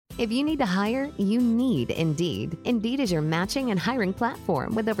If you need to hire, you need Indeed. Indeed is your matching and hiring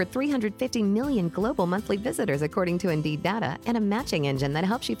platform with over 350 million global monthly visitors according to Indeed data and a matching engine that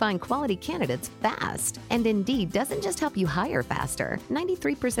helps you find quality candidates fast. And Indeed doesn't just help you hire faster.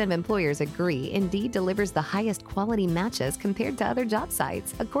 93% of employers agree Indeed delivers the highest quality matches compared to other job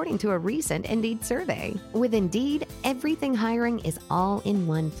sites, according to a recent Indeed survey. With Indeed, everything hiring is all in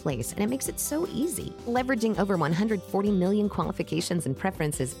one place, and it makes it so easy. Leveraging over 140 million qualifications and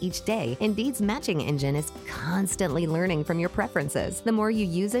preferences each day, Indeed's matching engine is constantly learning from your preferences. The more you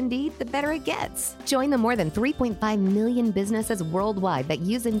use Indeed, the better it gets. Join the more than 3.5 million businesses worldwide that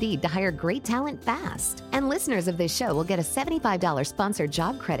use Indeed to hire great talent fast. And listeners of this show will get a $75 sponsored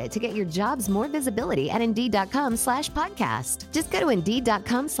job credit to get your jobs more visibility at Indeed.com/podcast. Just go to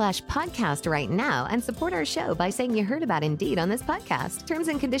Indeed.com/podcast right now and support our show by saying you heard about Indeed on this podcast. Terms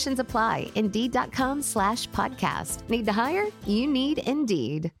and conditions apply. Indeed.com/podcast. Need to hire? You need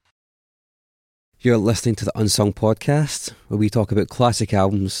Indeed. You're listening to the Unsung Podcast, where we talk about classic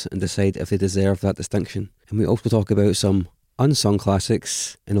albums and decide if they deserve that distinction. And we also talk about some unsung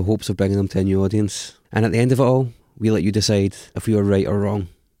classics in the hopes of bringing them to a new audience. And at the end of it all, we let you decide if we were right or wrong.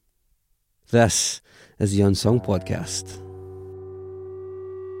 This is the Unsung Podcast.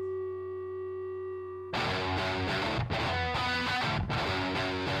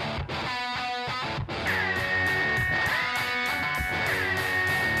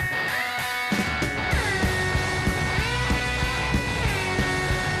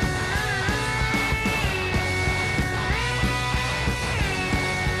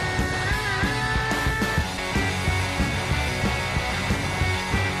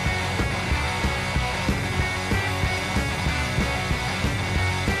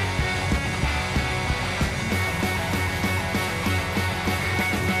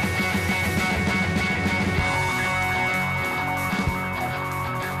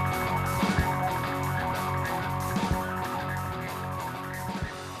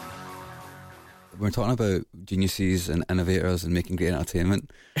 We're talking about geniuses and innovators and making great entertainment.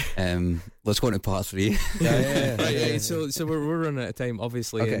 Let's go into part 3. Right. So we're running out of time,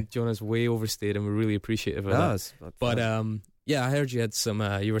 obviously, Okay. and Jonah's way overstayed, and we're really appreciative of that. But yeah, I heard you had some.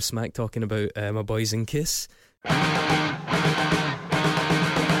 You were smack talking about my boys in Kiss.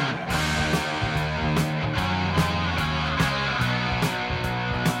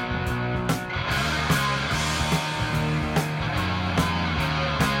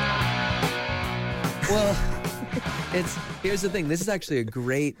 Well, here's the thing. This is actually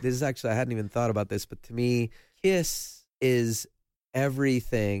I hadn't even thought about this, but to me, Kiss is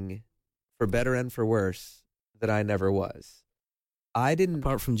everything, for better and for worse, that I never was. I didn't.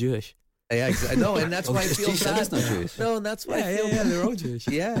 Apart from Jewish. Yeah, exactly. No, and that's why I feel Steve said bad. it's not Jewish. No, and that's why I feel Yeah, they're all Jewish.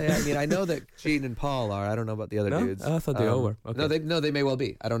 Yeah, I mean, I know that Gene and Paul are. I don't know about the other No? dudes. I thought they all were. Okay. No, they may well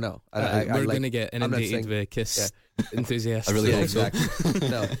be. I don't know. We're going to get I'm not inundated saying- with Kiss enthusiasts. I really Yeah, hope so. exactly.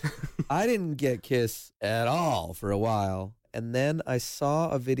 No, I didn't get Kiss at all for a while, and then I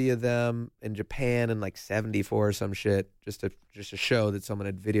saw a video of them in Japan in like '74 or some shit, just a show that someone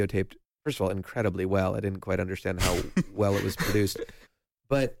had videotaped. First of all, incredibly well. I didn't quite understand how well it was produced,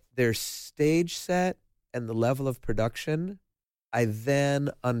 but their stage set and the level of production, I then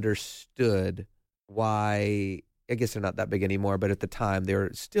understood why. I guess they're not that big anymore, but at the time they were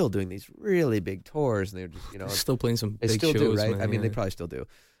still doing these really big tours, and they were just, Still playing some they big still shows, do, right? man, I mean, yeah. they probably still do,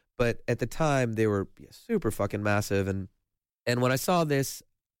 but at the time they were super fucking massive. And when I saw this,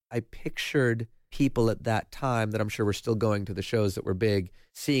 I pictured people at that time that I'm sure were still going to the shows that were big,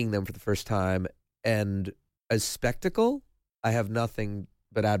 seeing them for the first time, and as spectacle, I have nothing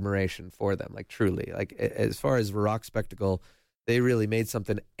but admiration for them. Like truly, like as far as rock spectacle, they really made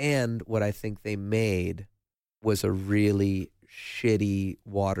something. And what I think they made was a really shitty,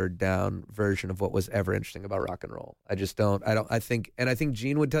 watered down version of what was ever interesting about rock and roll. I think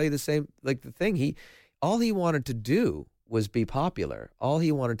Gene would tell you the same. Like the thing, all he wanted to do was be popular. All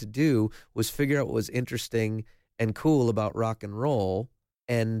he wanted to do was figure out what was interesting and cool about rock and roll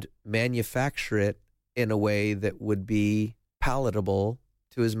and manufacture it in a way that would be palatable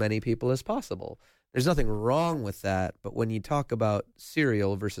to as many people as possible. There's nothing wrong with that, but when you talk about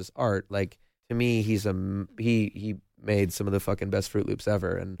serial versus art, like, to me, he made some of the fucking best Fruit Loops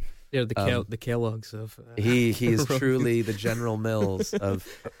ever, and They're the Kellogg's of. he is truly the General Mills of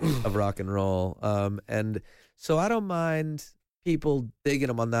rock and roll. And so I don't mind people digging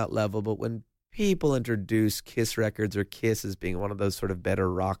him on that level, but when people introduce Kiss records or Kiss as being one of those sort of better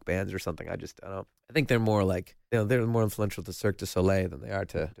rock bands or something, I don't. I think they're more like, they're more influential to Cirque du Soleil than they are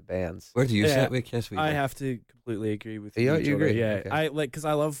to bands. Where do you Yeah, sit with Kiss? I have to completely agree with You you. Jonah. agree? Yeah, Okay. I like because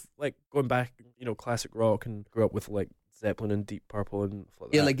I love like going back, classic rock, and grew up with like Zeppelin and Deep Purple and stuff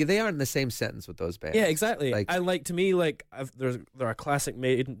like Yeah, that. like they aren't in the same sentence with those bands. Yeah, exactly. Like, I like, to me, like there are classic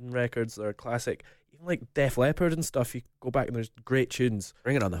Maiden records, there are classic, even like Def Leppard and stuff. You go back and there's great tunes.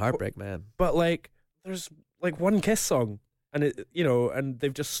 Bring It On the Heartbreak, man. But like, there's like one Kiss song, and it, you know, and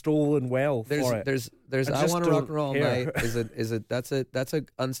they've just stolen well for it. There's I I just Want to Rock don't and Roll All care. Night that's a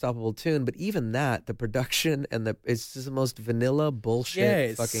unstoppable tune. But even that, the production and it's just the most vanilla bullshit. Yeah,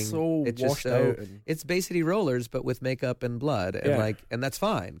 it's fucking so it's just washed so out and- it's Bay City Rollers, but with makeup and blood, and Yeah. and that's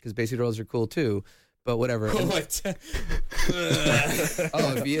fine because Bay City Rollers are cool too. But whatever.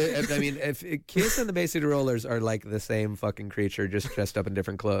 If Kiss and the Bay City Rollers are like the same fucking creature, just dressed up in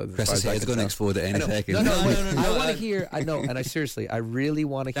different clothes. Chris's head's going to explode at any second. I want to hear. I know, and I really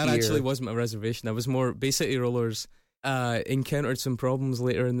want to hear. That actually wasn't my reservation. I was more Bay City Rollers encountered some problems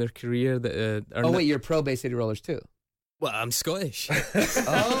later in their career that are wait, you're pro Bay City Rollers too? well, I'm Scottish.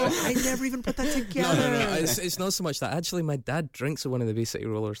 I never even put that together. No. It's not so much that. Actually, my dad drinks at one of the Bay City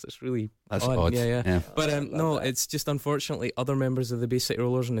Rollers. That's really That's odd. odd. Yeah. Oh, But no, it's just unfortunately other members of the Bay City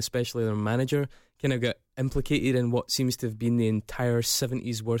Rollers, and especially their manager, kind of got implicated in what seems to have been the entire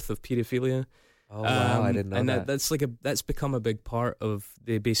 70s worth of paedophilia. Oh wow, I didn't know and that. that's become a big part of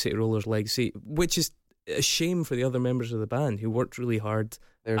the Bay City Rollers' legacy, which is a shame for the other members of the band who worked really hard.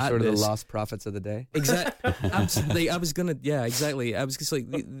 They're at sort of this. the lost prophets of the day. Exactly. Absolutely. Exactly. I was just like,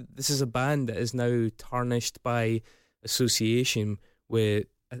 this is a band that is now tarnished by association with.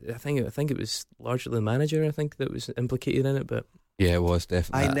 I think it was largely the manager. I think that was implicated in it. But yeah, it was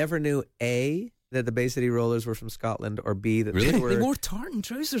definitely. I never knew A, that the Bay City Rollers were from Scotland, or B, that Really? they were. they wore tartan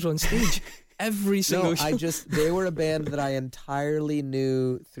trousers on stage every single No, show. they were a band that I entirely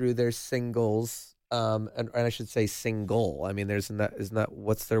knew through their singles. And I should say single. I mean, isn't that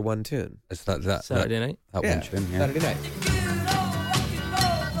what's their one tune? It's that Saturday night. That one tune, yeah. Saturday night.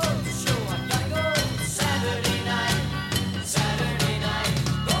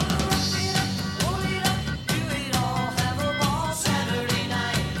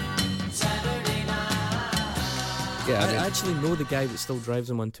 Yeah, I actually know the guy that still drives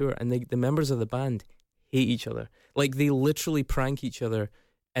them on tour, and the members of the band hate each other. Like, they literally prank each other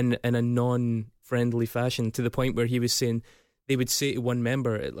in a non-friendly fashion, to the point where he was saying, they would say to one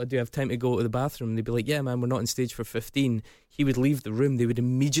member, do you have time to go to the bathroom? And they'd be like, yeah, man, we're not on stage for 15. He would leave the room. They would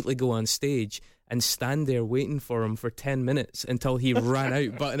immediately go on stage and stand there waiting for him for 10 minutes until he ran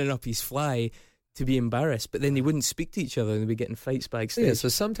out, buttoning up his fly to be embarrassed. But then they wouldn't speak to each other, and they'd be getting fights backstage. Yeah, so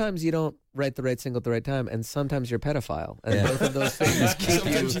sometimes you don't write the right single at the right time, and sometimes you're a pedophile. And both of those things keep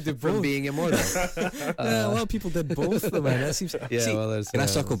Sometimes you you do from both. being immortal. Yeah, a lot of people did both, though, man. That seems. Yeah, See, well, there's. Can I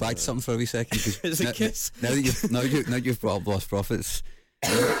circle back to something for a wee second? 'Cause It's a kiss. Now that you've brought up Lost Prophets,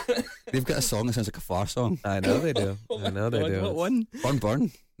 they've got a song that sounds like a far song. I know they do. I know they do. What one? Burn.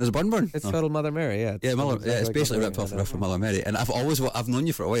 There's a Burn. It's No. Total Mother Mary. Yeah, Yeah, Mother, exactly it's like basically Mother ripped off Mary, the riff from Mother Mary, and I've known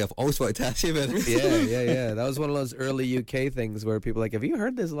you for a while. I've always wanted to ask you about it. Yeah. That was one of those early UK things where people are like, have you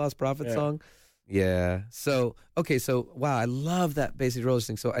heard this Lost Prophet song? Yeah. So, okay, wow, I love that Bay City Rollers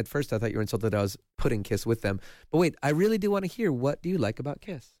thing. So at first I thought you were insulted that I was putting Kiss with them. But wait, I really do want to hear, what do you like about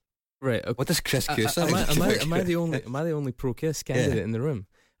Kiss? Right. Okay. What does Chris Cusack? Am I the only pro Kiss candidate in the room?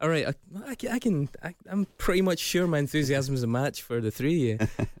 All right, I'm pretty much sure my enthusiasm is a match for the three of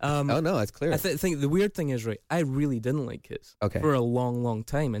you. Oh no, it's clear. I think the weird thing is, right, I really didn't like Kiss for a long, long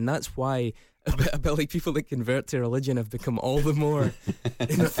time, and that's why a bit like people that convert to religion have become all the more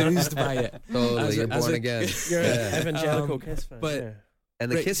enthused by it. Totally, you're born again. You're an evangelical Kiss fan. But yeah.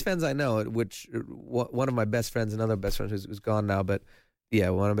 And the Right. Kiss fans I know, which one of my best friends, another best friend who's gone now, but yeah,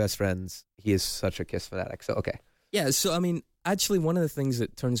 one of my best friends, he is such a Kiss fanatic. So okay. yeah, so I mean, actually, one of the things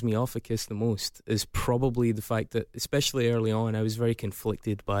that turns me off of Kiss the most is probably the fact that, especially early on, I was very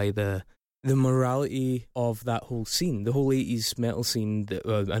conflicted by the morality of that whole scene, the whole 80s metal scene.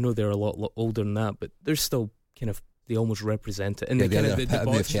 That, I know they're a lot older than that, but they're still kind of, they almost represent it. And Yeah, the kind they're of the the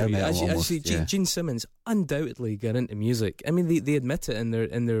epitome of hair debauchery. metal almost, yeah. Gene Simmons undoubtedly got into music. I mean, they admit it in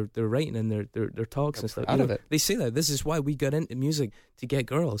their writing and their talks and stuff. Out You of know, it. They say that this is why we got into music, to get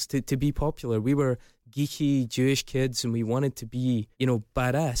girls, to be popular. We were geeky Jewish kids, and we wanted to be,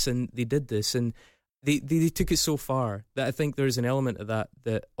 badass, and they did this, and they took it so far that I think there's an element of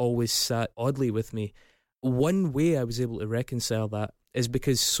that always sat oddly with me. One way I was able to reconcile that is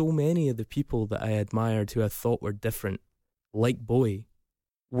because so many of the people that I admired, who I thought were different, like Bowie,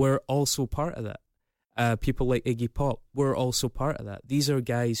 were also part of that. People like Iggy Pop were also part of that. These are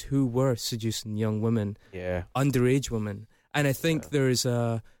guys who were seducing young women, underage women, and I think there's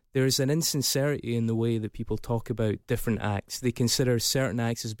an insincerity in the way that people talk about different acts. They consider certain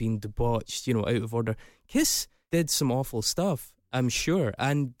acts as being debauched, out of order. Kiss did some awful stuff, I'm sure,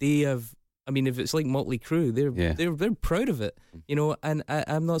 and they have I mean, if it's like Motley Crue, they're proud of it, you know. And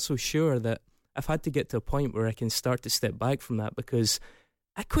I'm not so sure that I've had to get to a point where I can start to step back from that, because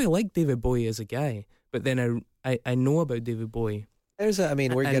I quite like David Bowie as a guy, but then I know about David Bowie. We're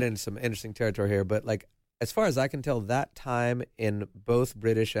getting into some interesting territory here, but like, as far as I can tell, that time in both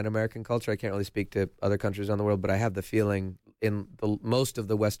British and American culture, I can't really speak to other countries around the world, but I have the feeling in most of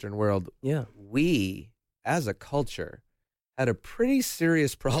the Western world, we as a culture had a pretty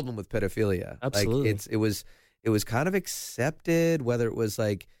serious problem with pedophilia. Absolutely. Like it was kind of accepted, whether it was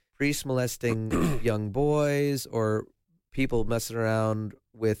like priests molesting young boys or people messing around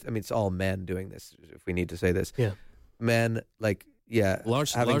with, I mean, it's all men doing this, if we need to say this. Yeah. Men, like,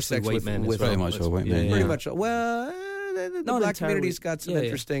 largely sex white with, men. with Pretty much all white men. Pretty much. Well, the Not black entirely. community's got some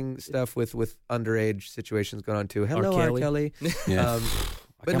interesting stuff with underage situations going on too. Hello, R. R. Kelly. Yeah.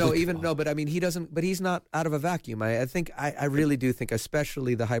 But but I mean, he doesn't, but he's not out of a vacuum. I really do think,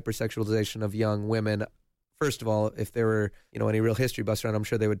 especially the hypersexualization of young women. First of all, if there were, any real history buffs around, I'm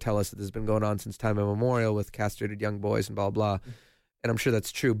sure they would tell us that this has been going on since time immemorial with castrated young boys and blah, blah. And I'm sure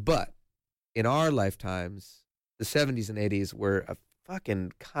that's true. But in our lifetimes, the 70s and 80s were a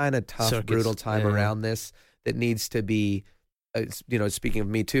fucking kind of tough, brutal time around this that needs to be, speaking of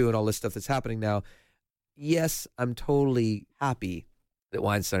Me Too and all this stuff that's happening now. Yes, I'm totally happy that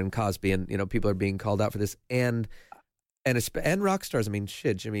Weinstein and Cosby and, people are being called out for this. And rock stars, I mean,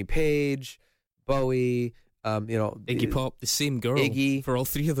 shit, Jimmy Page, Bowie, Iggy Pop, the same girl Iggy, for all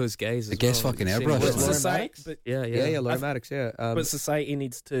three of those guys. I guess fucking Airbrush. Laura Maddox, but society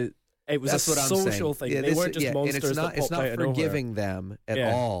needs to. It was that's a what I'm social saying. thing. They weren't just monsters. And it's not forgiving them at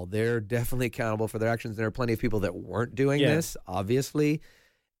Yeah. all. They're definitely accountable for their actions. There are plenty of people that weren't doing this, obviously.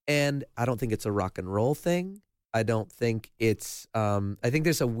 And I don't think it's a rock and roll thing. I don't think it's. I think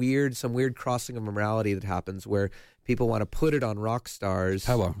there's some weird crossing of morality that happens where people want to put it on rock stars.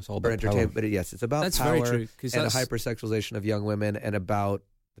 Power. It's all about entertainment. power. But yes, it's about That's power very true, and a hypersexualization of young women and about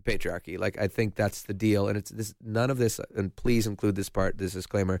the patriarchy. Like, I think that's the deal. And it's this. None of this, and please include this part, this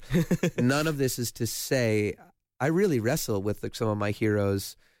disclaimer. None of this is to say I really wrestle with some of my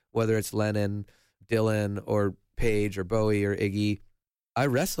heroes, whether it's Lennon, Dylan, or Page, or Bowie, or Iggy. I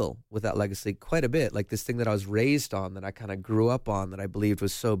wrestle with that legacy quite a bit. Like, this thing that I was raised on, that I kind of grew up on, that I believed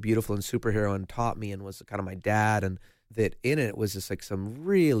was so beautiful and superhero and taught me and was kind of my dad, and that in it was just like some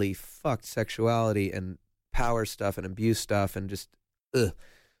really fucked sexuality and power stuff and abuse stuff and just ugh.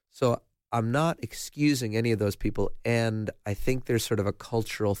 So I'm not excusing any of those people, and I think there's sort of a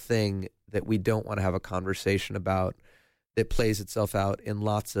cultural thing that we don't want to have a conversation about that plays itself out in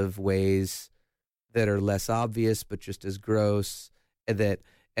lots of ways that are less obvious but just as gross.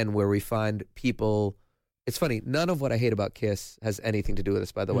 And where we find people, it's funny, none of what I hate about Kiss has anything to do with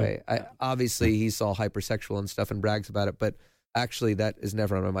this, by the way. Obviously he's all hypersexual and stuff and brags about it, but actually that is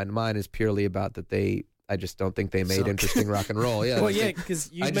never on my mind. Mine is purely about that I just don't think they made interesting rock and roll. Yeah, well, yeah, because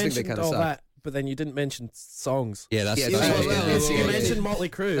you mentioned all that, but then you didn't mention songs. Yeah, that's You mentioned Motley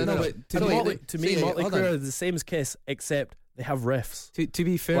Crue. But to me, Motley Crue are the same as Kiss, except they have riffs. To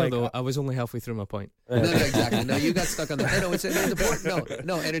be fair, though, I was only halfway through my point. No, exactly. No, you got stuck on that. No, it's important.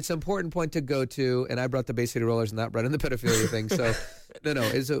 No, and it's an important point to go to. And I brought the Bay City Rollers and that brought in the pedophilia thing. So,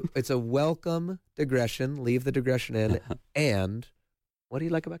 it's a welcome digression. Leave the digression in. And what do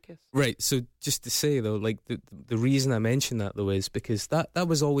you like about Kiss? Right. So just to say though, like the reason I mentioned that though is because that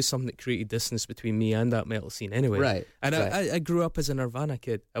was always something that created distance between me and that metal scene anyway. Right. And right. I grew up as a Nirvana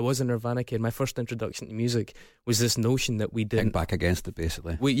kid. I was a Nirvana kid. My first introduction to music was this notion that we didn't back against it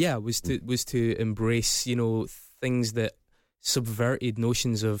basically. Was to embrace, things that subverted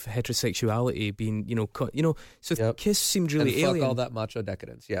notions of heterosexuality being, so Yep. Kiss seemed really and fuck alien. all that macho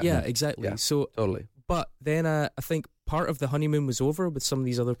decadence. Yeah. Yeah, exactly. Yeah, so totally. But then I think part of the honeymoon was over with some of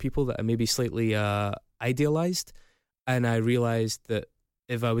these other people that I maybe slightly idealized, and I realized that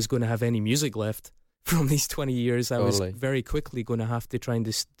if I was going to have any music left from these 20 years, I was very quickly going to have to try and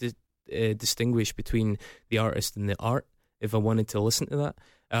distinguish between the artist and the art if I wanted to listen to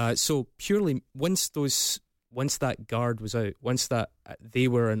that. So purely once that guard was out, once that they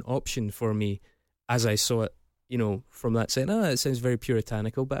were an option for me as I saw it, from that saying, it sounds very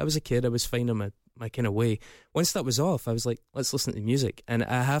puritanical, but I was a kid, I was finding my kind of way. Once that was off, I was like, let's listen to music. And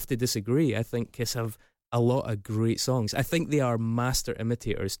I have to disagree. I think Kiss have a lot of great songs. I think they are master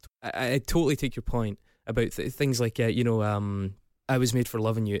imitators. I totally take your point about things like, I Was Made for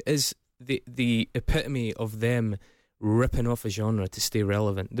Loving You is the epitome of them ripping off a genre to stay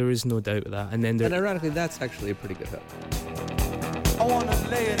relevant. There is no doubt of that. And then ironically, that's actually a pretty good hook. I want to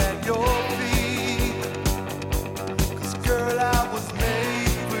lay it at your feet. Girl, I was made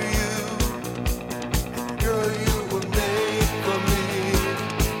for you. Girl, you were made for me.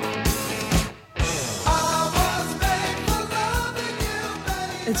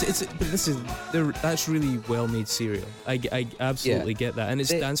 That's really well made cereal. I absolutely get that, and it's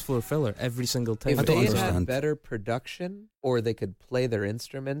dance floor filler every single time. If they had better production, or they could play their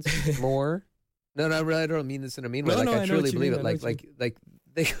instruments more. No, I really don't mean this in a mean way. I truly believe it. Like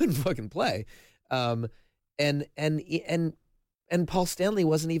they couldn't fucking play, and Paul Stanley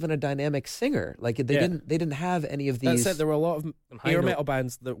wasn't even a dynamic singer. Like they didn't have any of these. That said, there were a lot of hair metal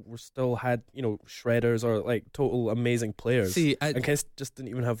bands that were still had shredders or like total amazing players. See, and Kiss just didn't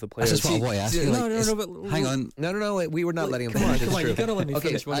even have the players. That's just what I asked you. No, but hang on. No. We were not letting him finish. Come on, you gotta let me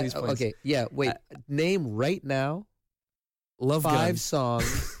finish one of these points. Okay, yeah. Wait, name right now. Love 5 Gun.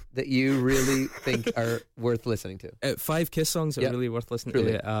 songs that you really think are worth listening to. 5 Kiss songs that are really worth listening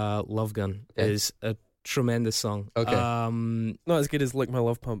to. Love Gun is a tremendous song. Okay. Not as good as Lick My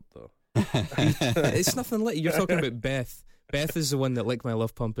Love Pump though. It's nothing like you're talking about Beth. Beth is the one that Lick My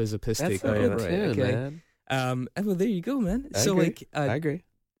Love Pump is a piss take. That's a good tune, man. Well, there you go, man. I agree.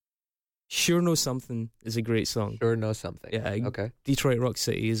 Sure Know Something is a great song. Sure Know Something. Yeah. Okay. Detroit Rock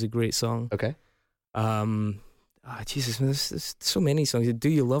City is a great song. Okay. Jesus, man, there's so many songs. Do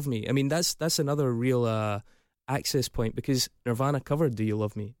You Love Me? I mean, that's another real access point, because Nirvana covered Do You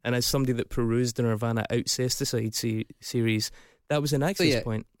Love Me, and as somebody that perused the Nirvana Outcesticide series, that was an access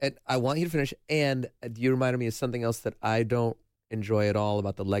point. And I want you to finish, and you reminded me of something else that I don't enjoy at all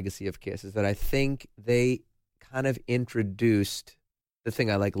about the legacy of Kiss, is that I think they kind of introduced the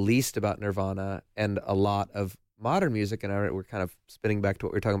thing I like least about Nirvana and a lot of modern music, and we're kind of spinning back to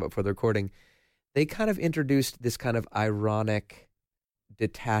what we were talking about before the recording. They kind of introduced this kind of ironic,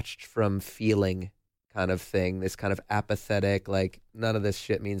 detached from feeling kind of thing, this kind of apathetic, like none of this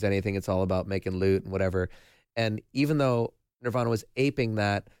shit means anything, it's all about making loot and whatever. And even though Nirvana was aping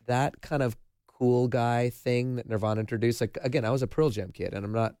that kind of cool guy thing that Nirvana introduced, like, again, I was a Pearl Jam kid, and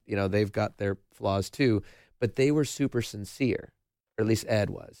I'm not, they've got their flaws too, but they were super sincere, or at least Ed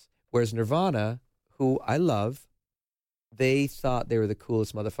was. Whereas Nirvana, who I love, they thought they were the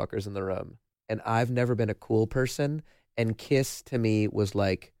coolest motherfuckers in the room. And I've never been a cool person, and Kiss to me was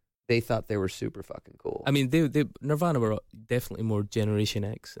like, they thought they were super fucking cool. I mean, they Nirvana were definitely more Generation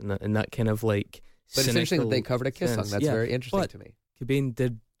X in that kind of like. But it's interesting that they covered a Kiss song. That's very interesting to me. Cobain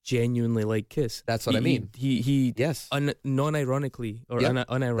did genuinely like Kiss. That's what I mean. He yes, non-ironically or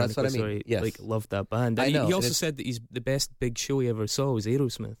unironically, that's what I mean. Sorry, yes. like loved that band. And I know. He also said that the best big show he ever saw was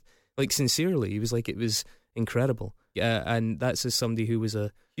Aerosmith. Like sincerely, he was like, it was incredible. And that's as somebody who was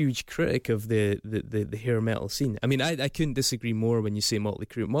a huge critic of the hair metal scene. I mean, I couldn't disagree more when you say Motley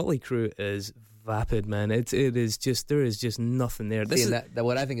Crue. Motley Crue is vapid, man. It is just, there is just nothing there.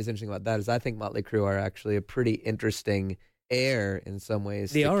 What I think is interesting about that is I think Motley Crue are actually a pretty interesting heir in some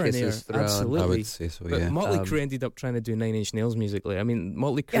ways. They are an heir, throne. absolutely. I would say so, but Motley Crue ended up trying to do Nine Inch Nails musically. I mean,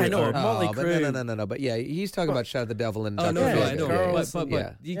 Motley Crue. Yeah, I know. Motley Crue. No. But yeah, he's talking about Shout at the Devil and Dr.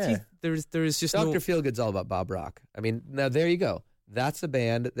 Feelgood. There's just Dr. Feelgood's all about Bob Rock. I mean, now there you go. That's a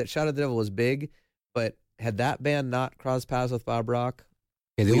band that Shout at the Devil was big, but had that band not crossed paths with Bob Rock,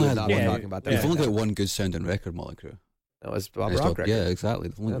 they we only would not be talking about that. They've only got one good sounding record, Motley Crue. That was Bob Rock record. Yeah, exactly.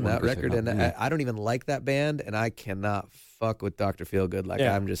 And that record, and I don't even like that band, and I cannot fuck with Dr. Feelgood. Like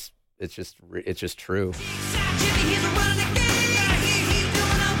it's just true.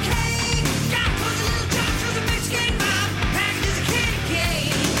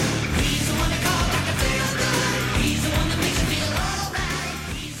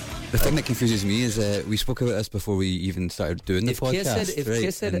 The thing that confuses me is we spoke about this before we even started doing the podcast.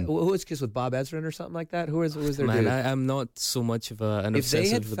 Kiss had, who was Kiss with Bob Ezrin or something like that? Who was their dude? I'm not so much of an if obsessive. If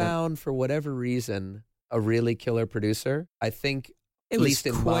they had found, for whatever reason, a really killer producer, I think, at least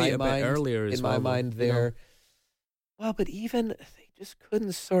in my mind, earlier in my mind, there. Well, but even they just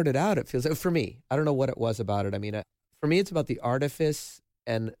couldn't sort it out. It feels like, for me. I don't know what it was about it. I mean, for me, it's about the artifice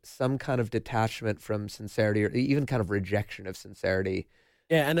and some kind of detachment from sincerity, or even kind of rejection of sincerity.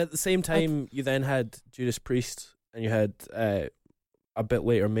 Yeah, and at the same time, you then had Judas Priest, and you had a bit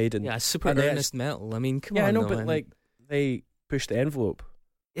later Maiden. Yeah, super earnest metal. I mean, come on. Yeah, I know, but man. Like they pushed the envelope.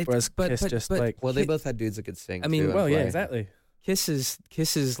 Whereas Kiss they both had dudes that could sing. I mean, too, exactly. Kiss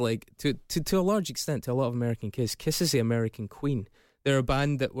is like to a large extent, to a lot of American Kiss is the American Queen. They're a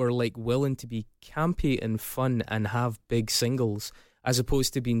band that were like willing to be campy and fun and have big singles, as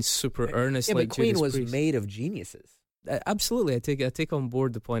opposed to being super earnest. Yeah, like but Queen Judas was Priest. made of geniuses. Absolutely, I take on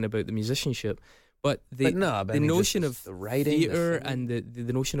board the point about the musicianship, but the notion of the writing, theater, and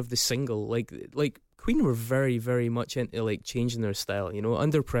the notion of the single, like Queen were very, very much into like changing their style. You know,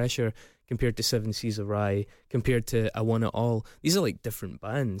 Under Pressure compared to Seven Seas of Rhye, compared to I Want It All. These are like different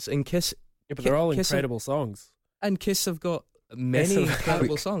bands, and Kiss. Yeah, but they're all incredible songs. And Kiss have got many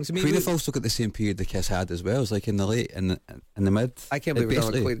incredible songs. I mean, Queen have also got the same period the Kiss had as well. It was like in the late and in the mid. I can't Like, believe we're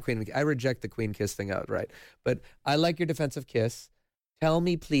talking basically- about Queen. I reject the Queen Kiss thing outright. But I like your defense of Kiss. Tell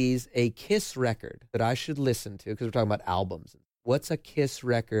me, please, a Kiss record that I should listen to, because we're talking about albums. What's a Kiss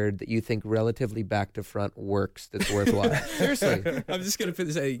record that you think relatively back to front works that's worthwhile? Seriously. I'm just going to put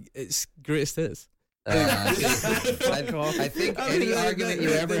this out. It's greatest hits. I think any argument you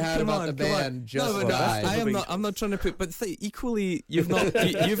ever had about the band just died. I'm not trying to put, but equally, you've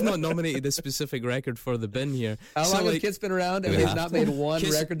not nominated a specific record for the bin here. How long has Kiss been around and they've not made one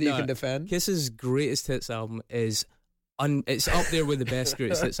record that you can defend? Kiss's greatest hits album is it's up there with the best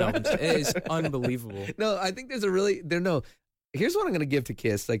greatest hits albums. It is unbelievable. No, I think there's a really here's what I'm going to give to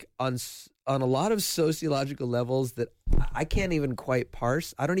Kiss, like on a lot of sociological levels that I can't even quite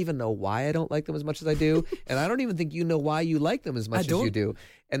parse. I don't even know why I don't like them as much as I do, and I don't even think you know why you like them as much as you do.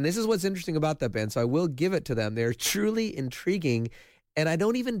 And this is what's interesting about that band, so I will give it to them. They're truly intriguing, and I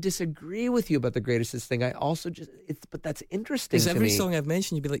don't even disagree with you about the greatest hits thing. I also but that's interesting to me. Because every song I've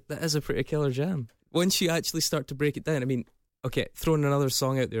mentioned, you'd be like, that is a pretty killer jam. Once you actually start to break it down, I mean, okay, throwing another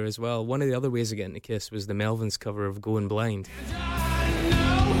song out there as well. One of the other ways of getting to Kiss was the Melvins cover of Going Blind.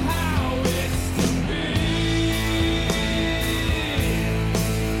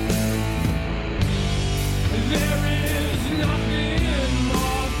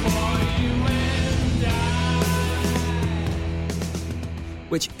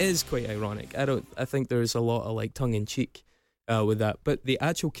 Which is quite ironic. I think there's a lot of like tongue in cheek with that. But the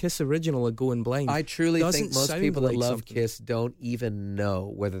actual Kiss original of Going Blind, I truly think most people that love something. Kiss don't even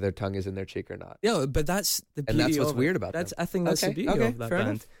know whether their tongue is in their cheek or not. Yeah, but that's the beauty And that's what's of weird it. about that's, them. I think that's the beauty of that fair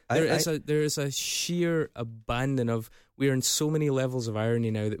band. enough. There is a sheer abandon of, we're in so many levels of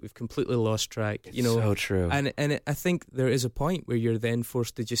irony now that we've completely lost track. It's so true. And I think there is a point where you're then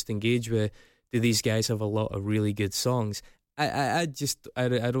forced to just engage with, do these guys have a lot of really good songs? I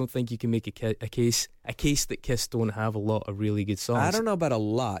don't think you can make a case that Kiss don't have a lot of really good songs. I don't know about a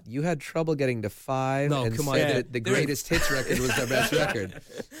lot. You had trouble getting to 5 No, and come on. said Yeah. that the greatest hits record was their best record.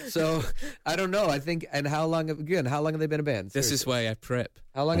 So I don't know. I think, and how long have they been a band? This is Seriously. why I prep.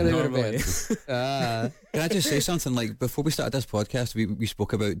 How long have they been a Normally. band? Can I just say something? Like, before we started this podcast, we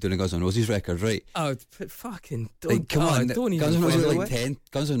spoke about doing a Guns N' Roses record, right? Oh, fucking don't! Like, come on, don't Guns even. N' Roses By are the like way- 10.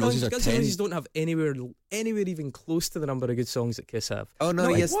 Guns N' Roses are Guns 10. N' Roses don't have anywhere even close to the number of good songs that Kiss have. Oh no,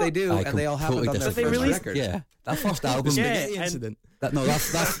 No, yes what? they do, I and they all happened completely on their disagree. first record. Yeah, that first album. Yeah, Spaghetti and- Incident. That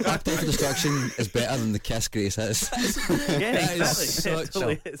Appetite for Destruction is better than the Kiss greatest hits. Yeah, That is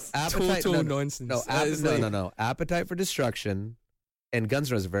exactly. It such totally is. Total nonsense. That is like- No. Appetite for Destruction and Guns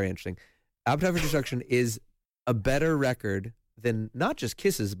N' Roses are very interesting. Appetite for Destruction is a better record than not just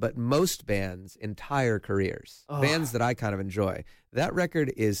Kiss's, but most bands' entire careers. Oh. Bands that I kind of enjoy. That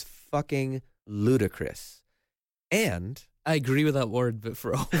record is fucking ludicrous. And I agree with that word, but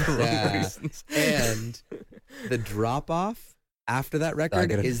for all the wrong Yeah. reasons. and the drop off after that record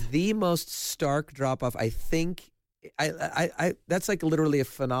get it. is the most stark drop off. I think I that's like literally a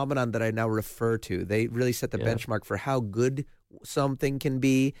phenomenon that I now refer to. They really set the Yeah. benchmark for how good something can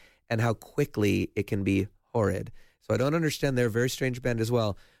be and how quickly it can be horrid. So I don't understand. They're a very strange band as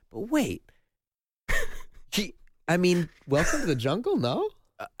well. But wait, I mean, Welcome to the Jungle? No,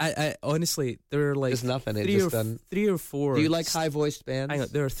 I honestly, there are like there's nothing. It three just or doesn't. three or four. Do you like high voiced bands? Hang on,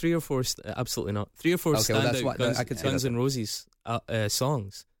 there are 3 or 4. Absolutely not. 3 or 4 Okay, well, that's standout what- Guns, I could see Guns that N' Roses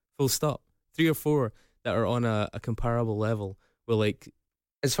songs. Full stop. 3 or 4 that are on a comparable level with like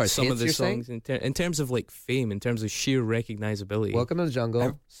As far as some hits, of the you're saying? songs in terms of like fame, in terms of sheer recognizability. Welcome to the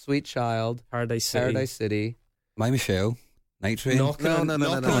Jungle, Sweet Child, Paradise City. Paradise City. My Michelle, Night Train. Knocking No, on, no, no,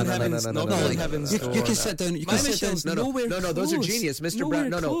 knocking no, on no, no, heaven's, no, no, knocking no, on no, heaven's You, door. you can sit down. You My can sit down. Michelle's No, nowhere those are close. genius. Mr. Nowhere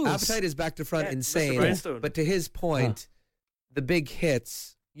Brown, no, close. Appetite is back to front, Yeah, Mr. insane. Brownstone. But to his point, the big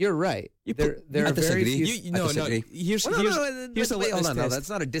hits, you're right. You There put- are I very disagree. few. No, I disagree. Here's Well, here's here's the wait, hold litmus on. No, test. that's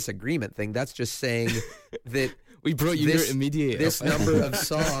not a disagreement thing. That's just saying that We brought you this- here to mediate. this it. number of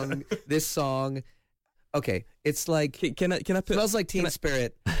this song. Okay, it's like Can I put Smells Like Teen can I-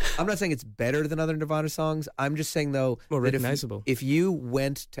 Spirit. I'm not saying it's better than other Nirvana songs. I'm just saying though More that if- recognizable. If you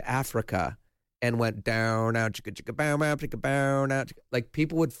went to Africa and went down out chicka chicka bow bow chicka bow now, like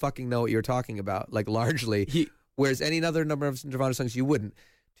people would fucking know what you're talking about. Like largely, He- whereas any other number of Nirvana songs you wouldn't.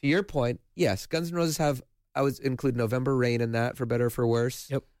 To your point, yes, Guns N' Roses have. I would include November Rain in that for better or for worse.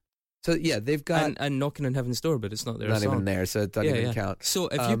 Yep. So yeah, they've got and Knocking on Heaven's Door, but it's not their not song. even there, so it doesn't even count. So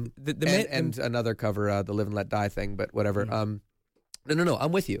if you the and another cover, the Live and Let Die thing, but whatever. No,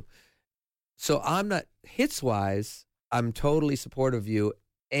 I'm with you. So I'm not hits wise. I'm totally supportive of you.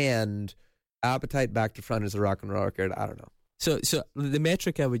 And Appetite Back to Front is a rock and roll record. I don't know. So the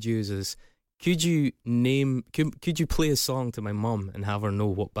metric I would use is could you play a song to my mum and have her know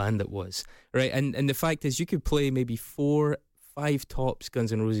what band it was, right? And the fact is, you could play maybe 4-5 tops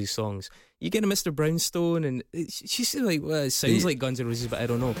Guns N' Roses songs. You get a Mr. Brownstone, and she's like, well, it sounds like Guns N' Roses, but I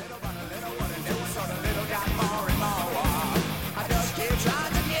don't know.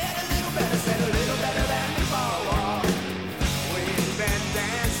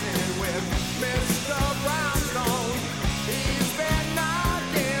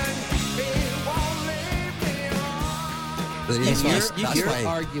 You're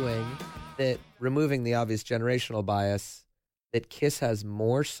arguing that, removing the obvious generational bias, that Kiss has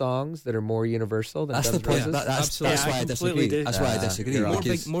more songs that are more universal than That's Guns the N' point. Roses? That's why I disagree. do. That's why I disagree.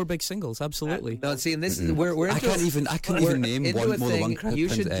 More big singles, absolutely. No, see, and this is we're I into couldn't even name into one a more than thing. one. You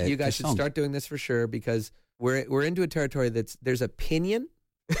guys Kiss should song. start doing this for sure, because we're into a territory there's opinion,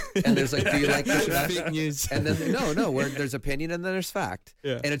 and there's like, do you like this or that? Fake news. And then where there's opinion and then there's fact.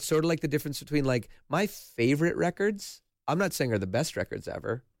 Yeah. And it's sort of like the difference between, like, my favorite records, I'm not saying are the best records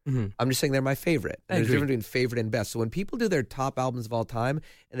ever. Mm-hmm. I'm just saying they're my favorite. I There's a agree. difference between favorite and best. So when people do their top albums of all time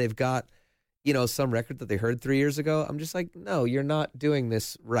and they've got, some record that they heard 3 years ago, I'm just like, no, you're not doing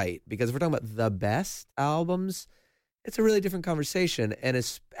this right. Because if we're talking about the best albums, it's a really different conversation. And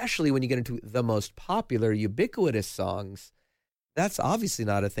especially when you get into the most popular, ubiquitous songs, that's obviously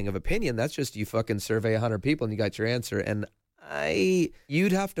not a thing of opinion. That's just, you fucking survey 100 people and you got your answer. And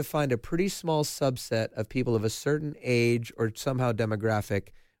you'd have to find a pretty small subset of people of a certain age or somehow demographic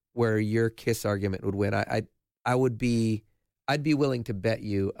where your Kiss argument would win. I'd be willing to bet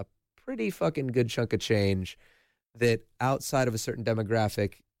you a pretty fucking good chunk of change that outside of a certain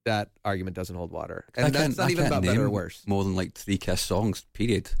demographic, that argument doesn't hold water. And that's not even about better or worse. More than like 3 Kiss songs,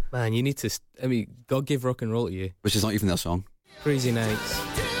 period. Man, you need to. God gave rock and roll to you. Which is not even their song. Crazy Nights.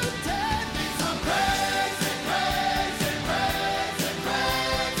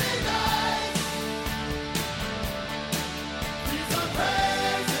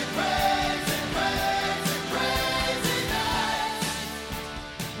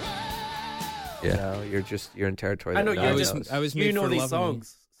 Yeah. No, you're in territory. I know that you're nobody just. knows. I was You made know for these loving you.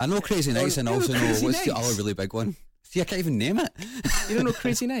 songs. I know Crazy Nights and I also know Crazy what's the Nights. other really big one. See, I can't even name it. You don't know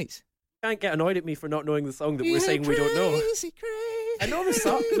Crazy Nights? Can't get annoyed at me for not knowing the song that we're saying we don't know. Crazy. I know the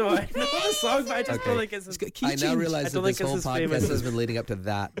song. No, I know the song, but I just Okay. don't think it's. It's got key I now change. realize I that don't this think whole it's as podcast famous has as- been leading up to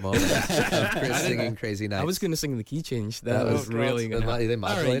that moment of Chris singing Crazy Nights. I was going to sing the key change. That Oh, was God. really going to happen. They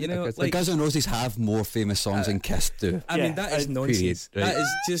modulated. you know, Okay, so The like- Guns N' Roses have more famous songs than Kiss do. I Yeah, mean, that is nonsense. period, right? That is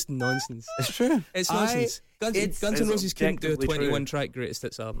just nonsense. It's true. It's nonsense. Guns it's N' Roses couldn't do a objectively 21 true. track greatest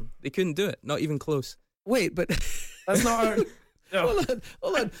hits album. They couldn't do it. Not even close. Wait, but That's not our. No,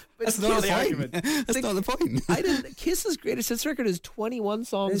 hold on. But that's not the Kiss- argument. That's not the point. I didn't. Kiss's greatest hits record is 21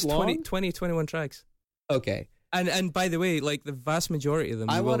 songs It's long. 21 tracks. Okay, And by the way, like the vast majority of them,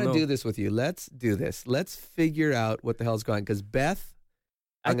 I want to do this with you. Let's do this. Let's figure out what the hell's going. Because Beth,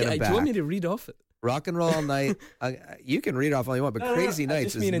 I'm going to do back. you want me to read off it? Rock and Roll All Night. You can read off all you want, but No, Crazy I Nights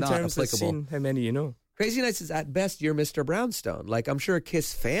just is mean in not terms of applicable. seeing how many you know. Crazy Nights is at best your Mr. Brownstone. Like, I'm sure a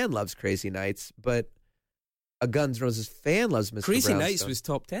Kiss fan loves Crazy Nights, but a Guns N' Roses fan loves Mr. Crazy Brownstone. Nights was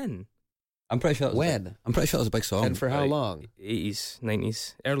top 10. I'm pretty sure that was When? I'm pretty sure that was a big song. And for how Right. long? 80s,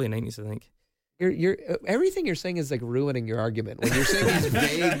 90s, early 90s, I think. You're everything you're saying is like ruining your argument. When you're saying these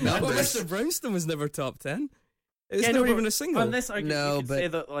vague Well, numbers. Mr. Brownstone was never top 10. It's Yeah, no, never but even a single. On this argument, No, you could but say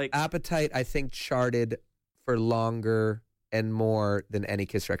that like Appetite, I think, charted for longer and more than any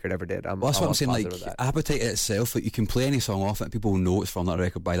Kiss record ever did. Well, that's what I'm almost saying. Like positive of that. Appetite itself, like you can play any song off it, and people will know it's from that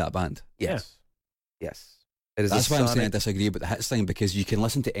record by that band. Yes. Yes. It is That's a why I'm saying I sonic- disagree about the hits thing, because you can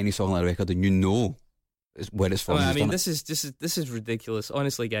listen to any song on that record and you know where it's from. Well, I who's mean, done it. this is ridiculous.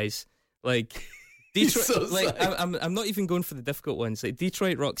 Honestly, guys, like Detroit, so like psyched. I'm not even going for the difficult ones. Like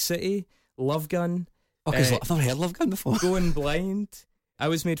Detroit Rock City, Love Gun, Okay, so I've never heard Love Gun before. Going Blind, I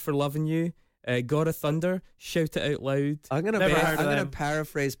Was Made for Loving You, God of Thunder, Shout It Out Loud, I'm gonna Never ba- heard I'm of gonna them.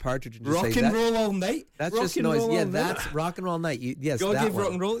 paraphrase Partridge and just Rock say and that, Roll All Night. that's Rock just and noise. Roll Yeah, All Night. that's Rock and Roll Night. Yes, God that gave one.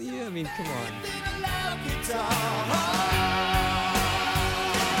 rock and roll to you. I mean, come on.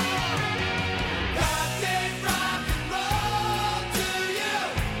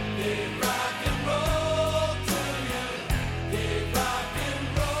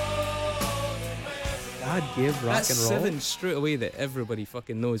 God give rock That's and roll. 7 straight away that everybody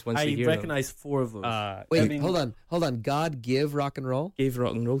fucking knows once I they hear recognize 4 of those. them. Wait, I mean- hold on. God give rock and roll. Gave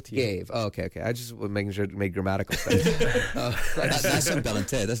rock and roll to you. Gave. Oh, okay. I just was making sure it made grammatical sense. That's in Bill and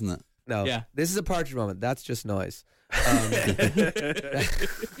Ted, isn't it? No, Yeah. this is a Partridge moment. That's just noise.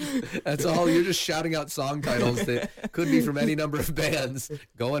 That's all. You're just shouting out song titles that could be from any number of bands.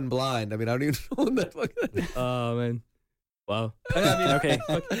 Going Blind. I mean, I don't even know what that fucking. Oh man. Wow. I mean, Okay.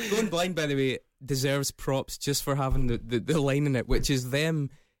 look, Going Blind, by the way, deserves props just for having the line in it, which is them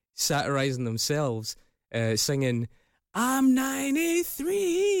satirizing themselves, singing, I'm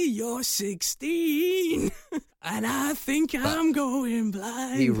 93, you're 16, and I think I'm going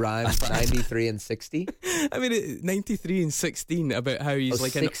blind. He rhymed 93 and 60. I mean, 93 and 16 about how he's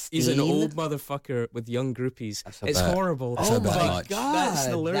he's an 16? old motherfucker with young groupies. That's a It's bit- horrible. that's a bit But much. That's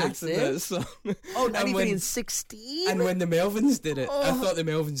the God, lyrics that's of it? this song. Oh, And 93 when- and 16? And when the Melvins did it, I thought the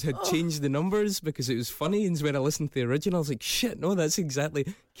Melvins had changed the numbers because it was funny. And when I listened to the original, I was like, shit, no, that's exactly.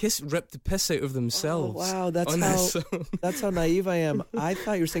 Kiss ripped the piss out of themselves. wow, that's on how this song. that's how naive I am. I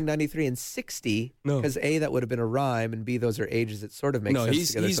thought you were saying 93 and 60 No. because A, that would have been a rhyme, and B, those are ages that sort of make No, sense he's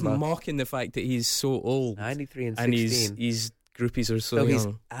together somehow. mocking the fact that he's so old 93 and and 16. his groupies are so So he's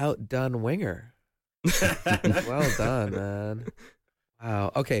young. outdone Winger. Well done, man.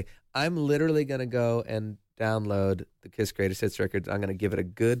 Wow. Okay, I'm literally going to go and download the Kiss Greatest Hits records. I'm going to give it a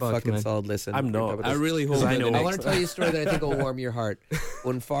good Fuck, fucking man. solid listen. I'm We're gonna not. talk about I this. really hope 'Cause I that know- the I I want next- to tell you a story that I think will warm your heart.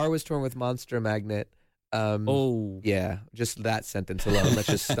 When Farr was touring with Monster Magnet, Oh, yeah, just that sentence alone. Let's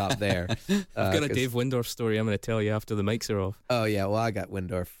just stop there. I've got a 'cause- Dave Windorf story I'm going to tell you after the mics are off. Oh yeah, well I got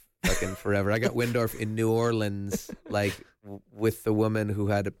Windorf fucking forever. I got Windorf in New Orleans, like with the woman who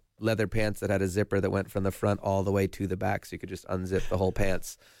had leather pants that had a zipper that went from the front all the way to the back, so you could just unzip the whole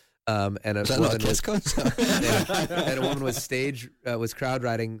pants. And a Is that not a woman Kiss was concert? and a woman was crowd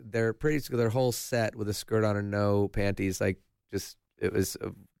riding their whole set with a skirt on and no panties. Like just it was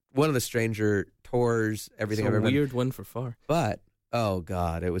one of the stranger tours. Everything It's I've a ever been. weird one for Farr. But oh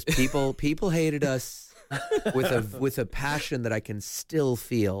god, it was people hated us with a passion that I can still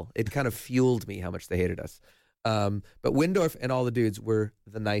feel. It kind of fueled me how much they hated us. But Windorf and all the dudes were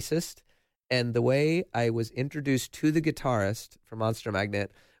the nicest. And the way I was introduced to the guitarist from Monster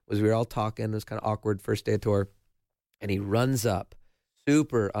Magnet was we were all talking. It was kind of awkward first day of tour, and he runs up,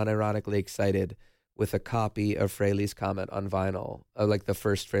 super unironically excited, with a copy of Fraley's Comet on vinyl, like the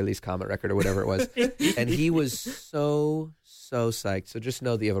first Fraley's Comet record or whatever it was. And he was so psyched. So just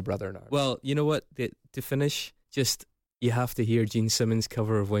know that you have a brother in arms. Well, you know what? To finish, just you have to hear Gene Simmons'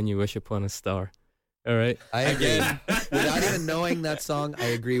 cover of When You Wish Upon a Star. All right? I agree. Without even knowing that song, I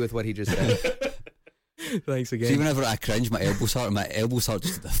agree with what he just said. Thanks See, again. whenever I cringe, my elbows hurt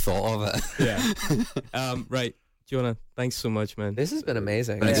just at the thought of it. Yeah. Right. Jonah, thanks so much, man. This has been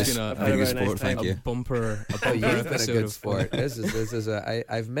amazing. Been a It's good- been I've had a good very nice sport, thank time. you. a bumper Oh, you've been a episode good of sport. This is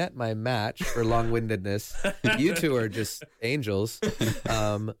I've met my match for long-windedness. You two are just angels.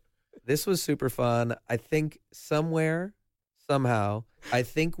 This was super fun. I think somehow, I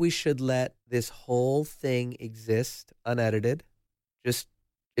think we should let this whole thing exist unedited. Just,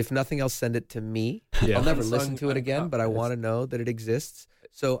 if nothing else, send it to me. Yeah. I'll never Unsung listen to it again, but I want to know that it exists.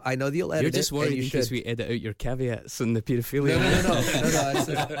 So I know that you'll edit You're just it. worried and in you case should. we edit out your caveats and the No, pedophilia.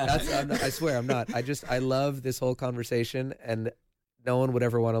 I swear I'm not. I love this whole conversation, and no one would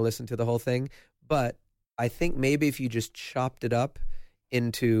ever want to listen to the whole thing. But I think maybe if you just chopped it up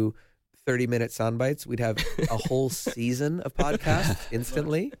into 30-minute sound bites, we'd have a whole season of podcasts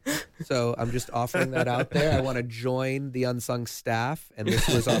instantly. So I'm just offering that out there. I want to join the Unsung staff, and this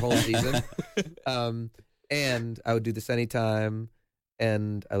was our whole season. And I would do this anytime,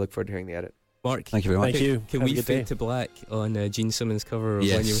 and I look forward to hearing the edit. Mark, Thank you very much. Thank you. can Have a we good fade day. to black on Gene Simmons' cover of When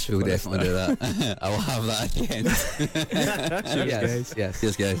You Yes, Wish we'll Upon a definitely do that. I will have that at the end. Cheers, yes, guys. yes.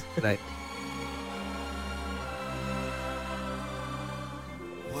 Cheers, guys. Good night.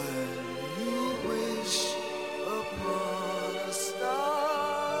 When you wish upon a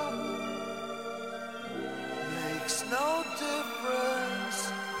star, makes no difference